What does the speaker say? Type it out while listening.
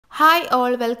Hi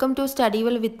all welcome to study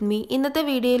well with me. ഇന്നത്തെ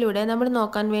വീഡിയോയിലൂടെ നമ്മൾ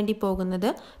നോക്കാൻ വേണ്ടി പോകുന്നത്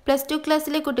 +2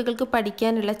 ക്ലാസ്സിലെ കുട്ടികൾക്ക്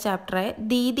പഠിക്കാനുള്ള ചാപ്റ്ററായ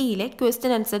ദീദിയിലെ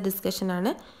ക്വസ്റ്റ്യൻ ആൻസർ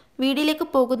ഡിസ്കഷനാണ്. വീഡിയോയിലേക്ക്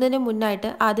പോകുന്നതിന് മുന്നായിട്ട്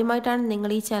ആദ്യമായിട്ടാണ്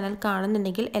നിങ്ങൾ ഈ ചാനൽ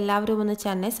കാണുന്നുണ്ടെങ്കിൽ എല്ലാവരും ഒന്ന്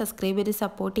ചാനൽ സബ്സ്ക്രൈബ് ചെയ്ത്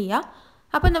സപ്പോർട്ട് ചെയ്യുക.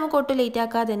 അപ്പോൾ നമുക്ക് ഒട്ടും ലേറ്റ്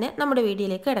ആക്കാതെ തന്നെ നമ്മുടെ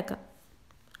വീഡിയോയിലേക്ക് കിടക്കാം.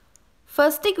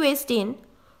 First question,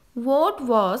 what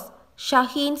was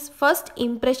Shaheen's first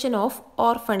impression of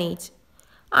orphanage?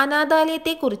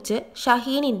 അനാഥാലയത്തെക്കുറിച്ച്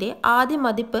ഷഹീനിൻ്റെ ആദ്യ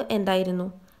മതിപ്പ് എന്തായിരുന്നു?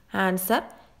 Answer,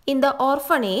 in the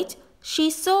orphanage she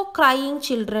so crying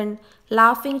children,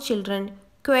 laughing children,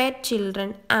 quiet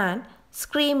children and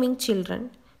screaming children.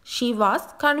 She was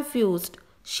confused.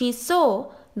 She so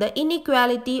the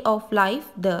inequality of life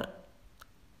there.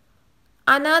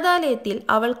 അനാഥാലയത്തിൽ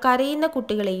അവൾ കരയുന്ന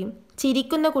കുട്ടികളെയും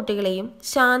ചിരിക്കുന്ന കുട്ടികളെയും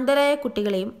ശാന്തരായ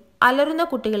കുട്ടികളെയും അലറുന്ന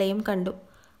കുട്ടികളെയും കണ്ടു.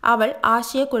 അവൾ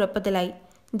ആശയക്കുഴപ്പത്തിലായി.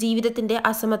 ജീവിതത്തിൻ്റെ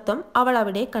അസമത്വം അവൾ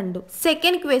അവിടെ കണ്ടു.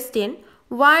 Second question,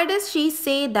 why does she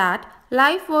say that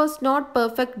life was not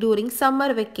perfect during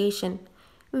summer vacation?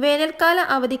 വേനൽക്കാല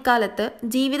അവധിക്കാലത്ത്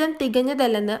ജീവിതം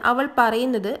തികഞ്ഞതല്ലെന്ന് അവൾ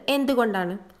പറയുന്നത്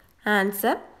എന്തുകൊണ്ടാണ്?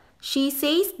 Answer, she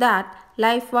says that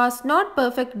life was not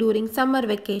perfect during summer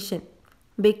vacation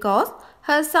because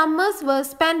Har summers were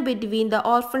spent between the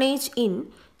orphanage in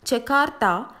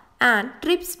Jakarta and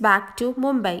trips back to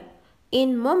Mumbai. In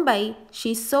Mumbai, she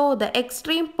saw the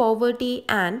extreme poverty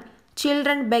and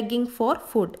children begging for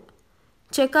food.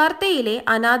 ജക്കാർത്തയിലെ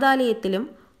അനാഥാലയത്തിലും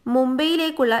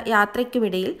മുംബൈയിലേക്കുള്ള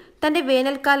യാത്രയ്ക്കുമിടയിൽ തൻ്റെ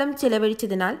വേനൽക്കാലം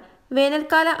ചിലവഴിച്ചതിനാൽ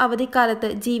വേനൽക്കാല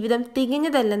അവധിക്കാലത്ത് ജീവിതം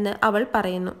തികഞ്ഞതല്ലെന്ന് അവൾ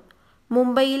പറയുന്നു.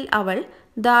 മുംബൈയിൽ അവൾ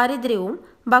ദാരിദ്ര്യവും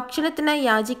ഭക്ഷണത്തിനായി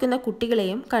യാചിക്കുന്ന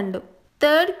കുട്ടികളെയും കണ്ടു.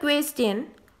 Third question,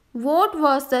 what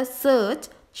was the search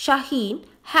Shaheen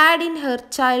had in her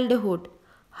childhood?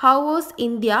 How was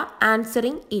India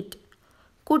answering it?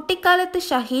 കുട്ടിക്കാലത്ത്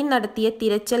ഷഹീൻ നടത്തിയ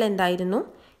തിരച്ചിൽ എന്തായിരുന്നു?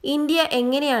 ഇന്ത്യ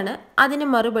എങ്ങനെയാണ് അതിന്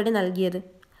മറുപടി നൽകിയത്?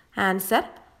 Answer,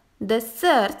 the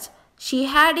search she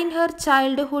had in her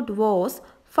childhood was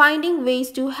finding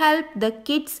ways to help the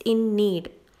kids in need.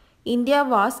 India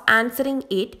was answering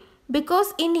it because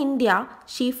in India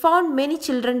she found many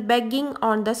children begging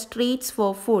on the streets for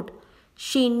food.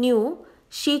 She knew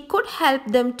she could help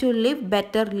them to live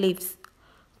better lives.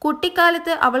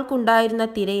 കുട്ടിക്കാലത്ത് അവൾക്കുണ്ടായിരുന്ന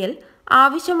തിരയൽ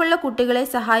ആവശ്യമുള്ള കുട്ടികളെ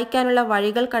സഹായിക്കാനുള്ള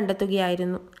വഴികൾ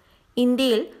കണ്ടെത്തുകയായിരുന്നു.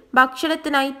 ഇന്ത്യയിൽ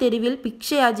ഭക്ഷണത്തിനായി തെരുവിൽ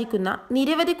ഭിക്ഷയാചിക്കുന്ന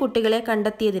നിരവധി കുട്ടികളെ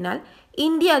കണ്ടെത്തിയതിനാൽ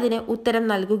ഇന്ത്യ അതിന് ഉത്തരം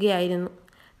നൽകുകയായിരുന്നു.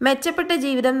 മെച്ചപ്പെട്ട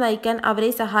ജീവിതം നയിക്കാൻ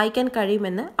അവരെ സഹായിക്കാൻ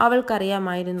കഴിയുമെന്ന്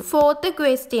അവൾക്കറിയാമായിരുന്നു. Fourth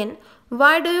question,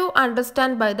 why do you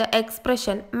understand by the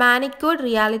expression manicured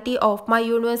reality of my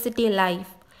university life?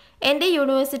 എൻ്റെ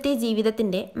യൂണിവേഴ്സിറ്റി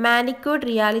ജീവിതത്തിൻ്റെ മാനിക്യൂർഡ്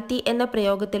റിയാലിറ്റി എന്ന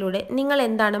പ്രയോഗത്തിലൂടെ നിങ്ങൾ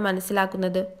എന്താണ്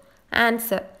മനസ്സിലാക്കുന്നത്?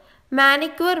 Answer,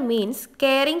 manicure means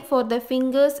caring for the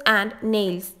fingers and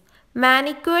nails.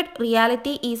 മാനിക്യൂർഡ്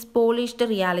reality is polished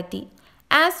reality.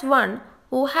 As one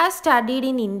who has studied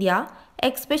in India,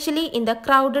 especially in the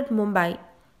crowded Mumbai,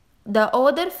 the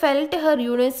author felt her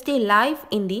university life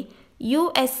in the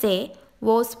USA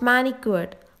was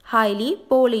manicured, highly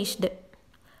polished.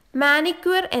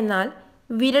 Manicure എന്നാൽ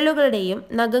വിരലുകളുടെയും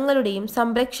നഖങ്ങളുടെയും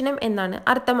സംരക്ഷണം എന്നാണ്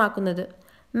അർത്ഥമാക്കുന്നത്.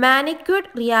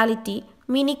 മാനിക്യൂർഡ് reality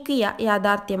മിനുക്കിയ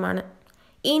യാഥാർത്ഥ്യമാണ്.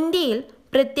 ഇന്ത്യയിൽ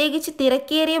പ്രത്യേകിച്ച്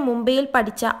തിരക്കേറിയ മുംബൈയിൽ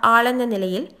പഠിച്ച ആളെന്ന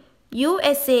നിലയിൽ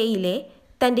USA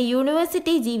തൻ്റെ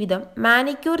യൂണിവേഴ്സിറ്റി ജീവിതം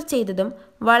മാനിക്യൂർ ചെയ്തതും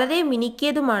വളരെ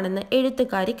മിനുക്കിയതുമാണെന്ന്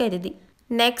എഴുത്തുകാരി കരുതി.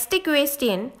 Next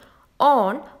question,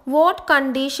 on what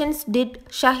conditions did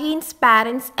Shaheen's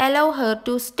parents allow her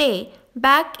to stay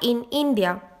back in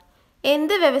India?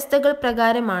 എന്ത് വ്യവസ്ഥകൾ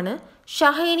പ്രകാരമാണ്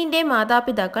ഷഹീനിൻ്റെ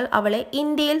മാതാപിതാക്കൾ അവളെ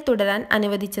ഇന്ത്യയിൽ തുടരാൻ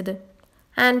അനുവദിച്ചത്?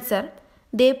 Answer,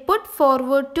 they put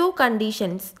forward 2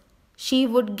 conditions. She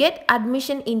would get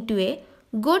admission in to A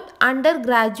good under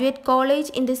graduate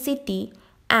college in the city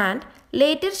and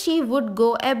later she would go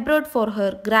abroad for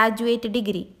her graduate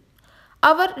degree.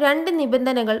 അവർ 2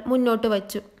 നിബന്ധനകൾ മുന്നോട്ട്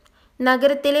വച്ചു.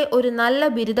 നഗരത്തിലെ ഒരു നല്ല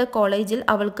ബിരുദ കോളേജിൽ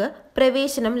അവൾക്ക്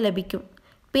പ്രവേശനം ലഭിക്കും.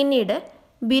 പിന്നീട്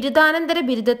ബിരുദാനന്തര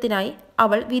ബിരുദത്തിനായി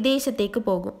അവൾ വിദേശത്തേക്ക്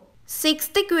പോകും.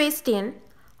 Sixth question,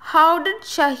 how did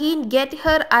Shaheen get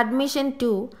her admission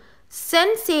to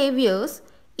cent Xavier's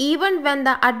even when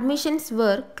the admissions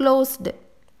were closed?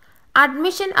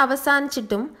 Admission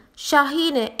അവസാനിച്ചിട്ടും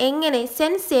Shaheen എങ്ങനെ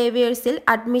സെൻറ്റ് സേവിയേഴ്സിൽ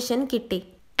അഡ്മിഷൻ കിട്ടി?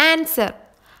 Answer,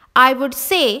 I would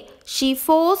say she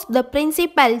forced the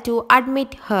principal to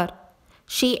admit her.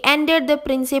 She entered the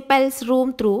principal's room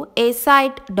through a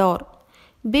side door.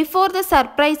 Before the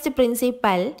surprised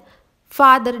principal,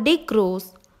 Father Dick Rose,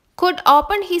 could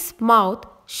open his mouth,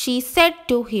 she said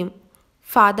to him,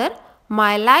 "Father,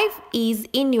 my life is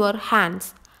in your hands.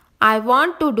 I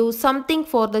want to do something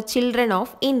for the children of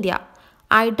India.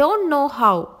 I don't know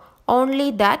how, only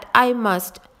that I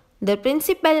must. The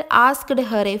principal asked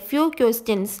her a few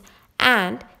questions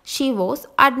and she was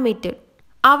admitted.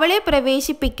 അവളെ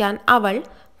പ്രവേശിപ്പിക്കാൻ അവൾ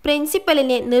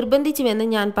പ്രിൻസിപ്പലിനെ നിർബന്ധിച്ചുവെന്ന്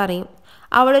ഞാൻ പറയും.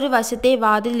 അവളൊരു വശത്തെ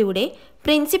വാതിലിലൂടെ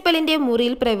പ്രിൻസിപ്പലിൻ്റെ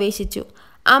മുറിയിൽ പ്രവേശിച്ചു.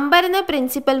 അമ്പരന്ന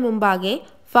principal മുമ്പാകെ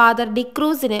ഫാദർ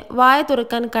ഡിക്രൂസിന് വായ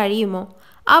തുറക്കാൻ കഴിയുമോ?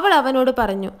 അവൾ അവനോട്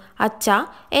പറഞ്ഞു, അച്ഛാ,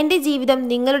 എൻ്റെ ജീവിതം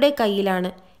നിങ്ങളുടെ കയ്യിലാണ്.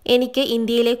 എനിക്ക്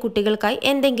ഇന്ത്യയിലെ കുട്ടികൾക്കായി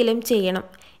എന്തെങ്കിലും ചെയ്യണം.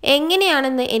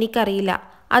 എങ്ങനെയാണെന്ന് എനിക്കറിയില്ല.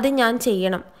 അത് ഞാൻ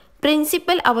ചെയ്യണം.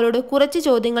 പ്രിൻസിപ്പൽ അവളോട് കുറച്ച്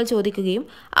ചോദ്യങ്ങൾ ചോദിക്കുകയും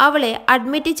അവളെ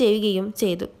അഡ്മിറ്റ് ചെയ്യുകയും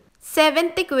ചെയ്തു.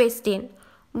 7th question.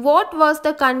 What was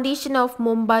the condition of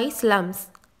Mumbai slums?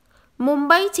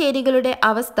 Mumbai ചേരികളുടെ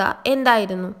അവസ്ഥ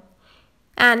എന്തായിരുന്നു?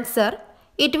 Answer.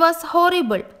 It was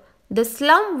horrible. The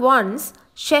slum once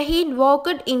Shaheen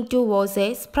walked into was a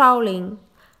sprawling,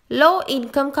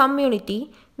 low-income community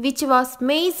which was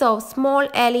maze of small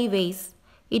alleyways.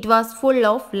 It was full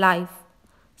of life.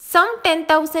 Some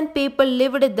 10,000 people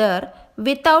lived there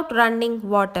without running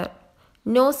water,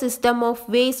 no system of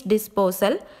waste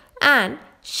disposal, and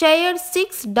shared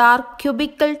 6 dark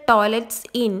cubicle toilets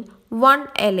in one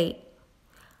alley.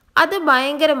 അത്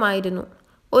ഭയങ്കരമായിരുന്നു.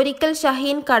 ഒരിക്കൽ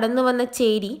ഷഹീൻ കടന്നുവന്ന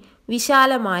ചേരി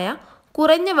വിശാലമായ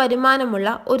കുറഞ്ഞ വരുമാനമുള്ള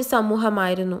ഒരു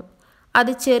സമൂഹമായിരുന്നു.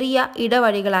 അത് ചെറിയ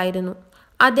ഇടവഴികളായിരുന്നു.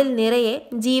 അതിൽ നിറയെ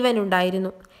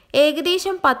ജീവനുണ്ടായിരുന്നു.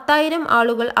 ഏകദേശം 10,000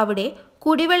 ആളുകൾ അവിടെ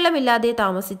കുടിവെള്ളമില്ലാതെ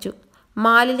താമസിച്ചു.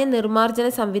 മാലിന്യ നിർമ്മാർജ്ജന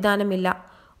സംവിധാനമില്ല.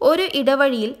 ഒരു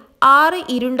ഇടവഴിയിൽ 6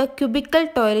 ഇരുണ്ട ക്യൂബിക്കൽ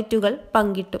ടോയ്ലറ്റുകൾ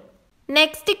പങ്കിട്ടു.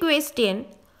 Next question.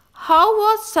 How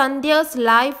was Sandhya's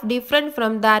life different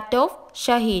from that of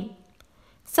Shaheen?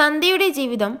 സന്ധ്യയുടെ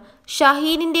ജീവിതം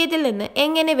ഷഹീനിൻ്റേതിൽ നിന്ന്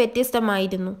എങ്ങനെ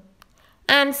വ്യത്യസ്തമായിരുന്നു?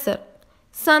 Answer.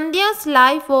 Sandhya's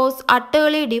life was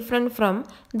utterly different from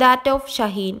that of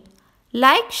Shaheen.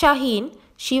 Like Shaheen,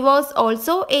 she was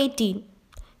also 18.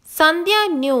 Sandhya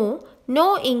knew no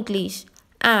English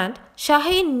and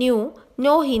Shaheen knew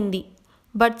no Hindi.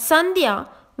 But Sandhya,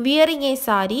 wearing a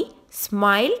sari,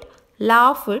 smiled,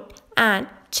 laughed and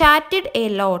chatted a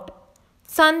lot.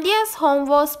 Sandhya's home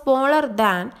was smaller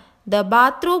than the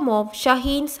bathroom of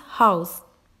Shaheen's house.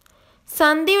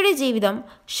 സന്ധ്യയുടെ ജീവിതം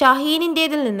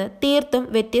ഷഹീനിൻ്റേതിൽ നിന്ന് തീർത്തും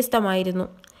വ്യത്യസ്തമായിരുന്നു.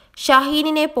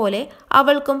 ഷഹീനിനെ പോലെ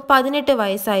അവൾക്കും 18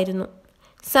 വയസ്സായിരുന്നു.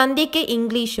 സന്ധ്യയ്ക്ക്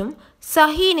ഇംഗ്ലീഷും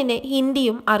ഷഹീനിന്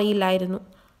ഹിന്ദിയും അറിയില്ലായിരുന്നു.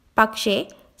 പക്ഷേ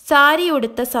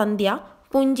സാരിയുടുത്ത സന്ധ്യ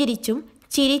പുഞ്ചിരിച്ചും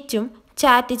ചിരിച്ചും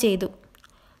ചാറ്റ് ചെയ്തു.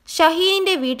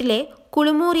 ഷഹീനിൻ്റെ വീട്ടിലെ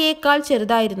കുളിമുറിയേക്കാൾ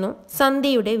ചെറുതായിരുന്നു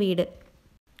സന്ധ്യയുടെ വീട്.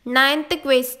 9th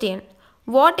question.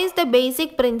 What is the basic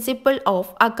principle of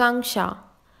ആകാംക്ഷ?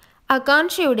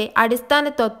 ആകാംക്ഷയുടെ അടിസ്ഥാന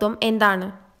തത്വം എന്താണ്?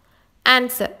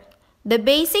 Answer. The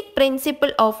basic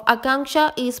principle of ആകാംക്ഷ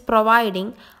is providing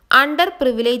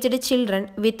underprivileged children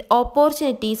with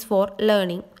opportunities for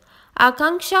learning.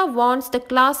 Akanksha wants the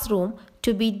classroom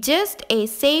to be just a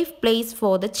safe place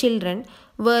for the children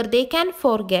where they can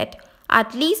forget, at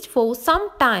least for some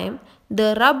time, the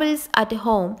troubles at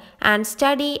home and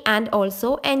study and also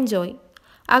enjoy.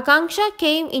 Akanksha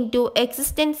came into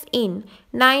existence in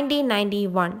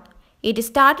 1991. It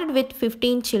started with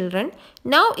 15 children.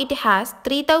 Now it has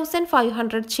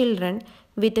 3,500 children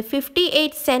with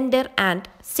 58 center and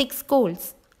 6 schools.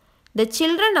 The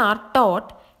children are taught,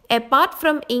 apart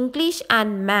from English and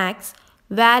maths,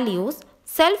 values,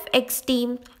 self-esteem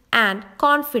and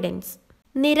confidence.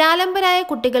 നിരാലംബരായ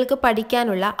കുട്ടികൾക്ക്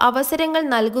പഠിക്കാനുള്ള അവസരങ്ങൾ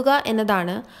നൽകുക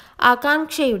എന്നതാണ്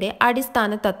ആകാംക്ഷയുടെ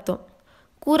അടിസ്ഥാന തത്വം.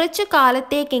 കുറച്ചു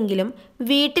കാലത്തേക്കെങ്കിലും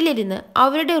വീട്ടിലിരുന്ന്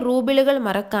അവരുടെ റൂബിളുകൾ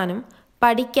മറക്കാനും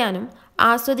പഠിക്കാനും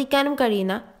ആസ്വദിക്കാനും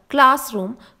കഴിയുന്ന ക്ലാസ് റൂം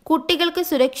കുട്ടികൾക്ക്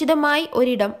സുരക്ഷിതമായി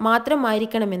ഒരിടം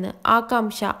മാത്രമായിരിക്കണമെന്ന്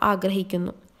ആകാംക്ഷ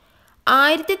ആഗ്രഹിക്കുന്നു.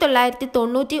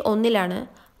 1991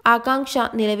 ആകാംക്ഷ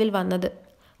നിലവിൽ വന്നത്.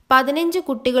 15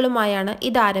 കുട്ടികളുമായാണ്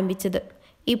ഇത് ആരംഭിച്ചത്.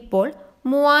 ഇപ്പോൾ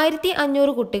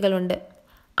 3500 കുട്ടികളുണ്ട്.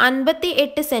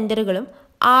 58 സെൻ്ററുകളും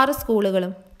 6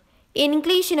 സ്കൂളുകളും.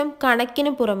 ഇംഗ്ലീഷിനും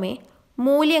കണക്കിനും പുറമെ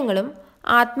മൂല്യങ്ങളും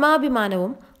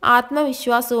ആത്മാഭിമാനവും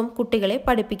ആത്മവിശ്വാസവും കുട്ടികളെ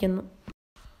പഠിപ്പിക്കുന്നു.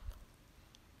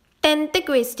 10th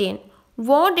question.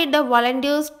 What did the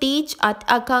volunteers teach at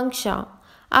ആകാംക്ഷ?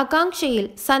 ആകാംക്ഷയിൽ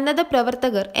സന്നദ്ധ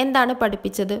പ്രവർത്തകർ എന്താണ്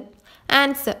പഠിപ്പിച്ചത്?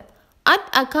 ആൻസർ. At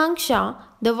ആകാംക്ഷ,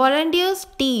 the volunteers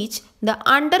teach the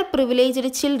underprivileged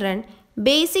children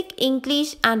basic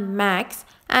English and maths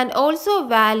and also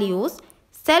values,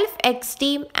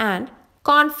 self-esteem and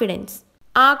confidence.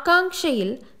 ആകാംക്ഷയിൽ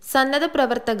സന്നദ്ധ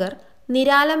പ്രവർത്തകർ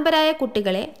നിരാലംബരായ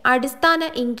കുട്ടികളെ അടിസ്ഥാന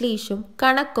ഇംഗ്ലീഷും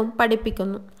കണക്കും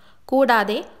പഠിപ്പിക്കുന്നു.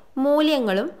 കൂടാതെ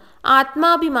മൂല്യങ്ങളും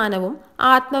ആത്മാഭിമാനവും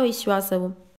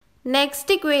ആത്മവിശ്വാസവും.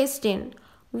 Next question.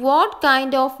 What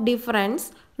kind of difference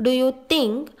do you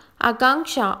think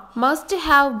ആകാംക്ഷ must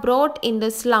have brought in the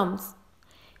slums?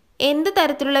 എന്ത്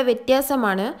തരത്തിലുള്ള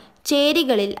വ്യത്യാസമാണ്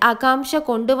ചേരികളിൽ ആകാംക്ഷ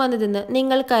കൊണ്ടുവന്നതെന്ന്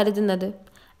നിങ്ങൾ കരുതുന്നത്?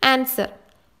 Answer: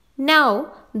 Now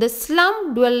the slum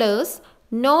dwellers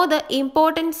know the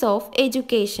importance of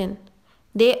education.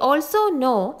 They also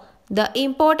know the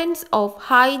importance of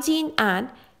hygiene and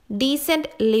decent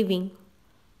living.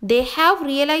 They have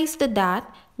realized that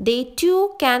they too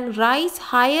can rise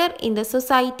higher in the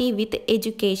society with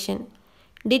education,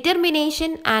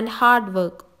 determination and hard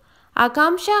work.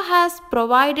 Akamsha has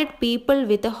provided people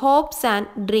with hopes and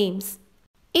dreams.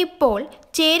 ഇപ്പോൾ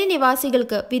ചേരി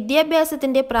നിവാസികൾക്ക്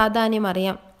വിദ്യാഭ്യാസത്തിൻ്റെ പ്രാധാന്യം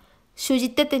അറിയാം.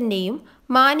 ശുചിത്വത്തിൻ്റെയും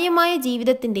മാന്യമായ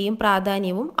ജീവിതത്തിൻ്റെയും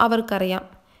പ്രാധാന്യവും അവർക്കറിയാം.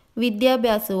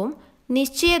 വിദ്യാഭ്യാസവും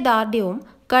നിശ്ചയദാർഢ്യവും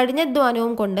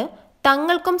കഠിനാധ്വാനവും കൊണ്ട്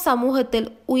തങ്ങൾക്കും സമൂഹത്തിൽ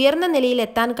ഉയർന്ന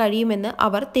നിലയിലെത്താൻ കഴിയുമെന്ന്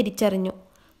അവർ തിരിച്ചറിഞ്ഞു.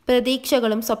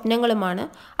 പ്രതീക്ഷകളും സ്വപ്നങ്ങളുമാണ്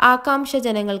ആകാംക്ഷ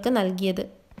ജനങ്ങൾക്ക് നൽകിയത്.